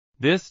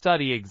This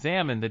study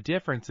examined the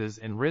differences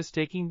in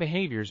risk-taking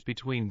behaviors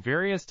between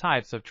various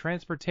types of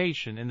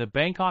transportation in the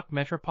Bangkok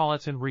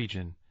Metropolitan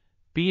region,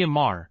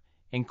 BMR,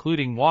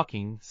 including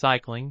walking,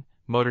 cycling,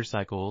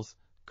 motorcycles,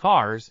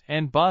 cars,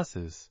 and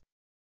buses.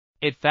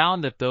 It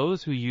found that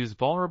those who use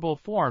vulnerable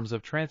forms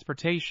of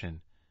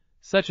transportation,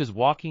 such as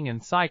walking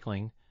and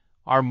cycling,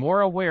 are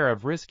more aware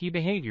of risky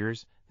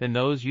behaviors than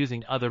those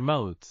using other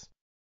modes.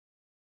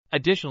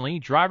 Additionally,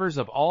 drivers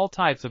of all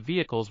types of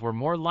vehicles were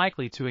more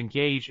likely to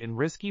engage in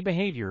risky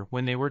behavior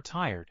when they were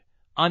tired,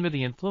 under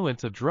the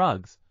influence of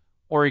drugs,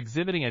 or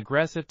exhibiting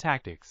aggressive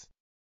tactics.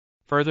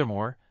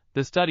 Furthermore,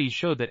 the study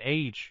showed that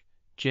age,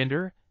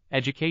 gender,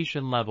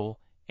 education level,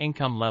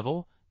 income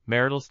level,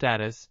 marital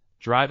status,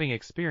 driving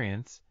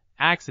experience,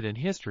 accident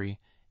history,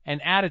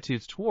 and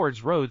attitudes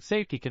towards road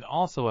safety can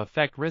also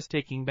affect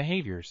risk-taking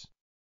behaviors.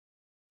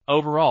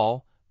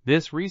 Overall,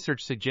 this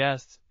research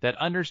suggests that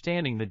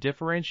understanding the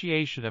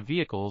differentiation of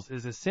vehicles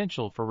is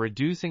essential for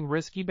reducing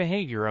risky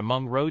behavior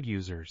among road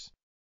users.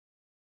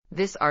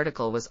 This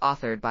article was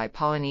authored by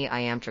Pawinee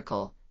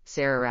Iamtrakul,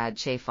 Sararad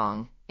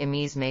Chayphong,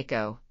 Emese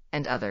Makó,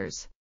 and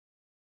others.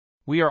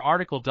 We are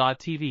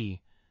RTCLTV.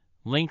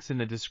 Links in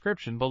the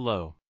description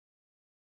below.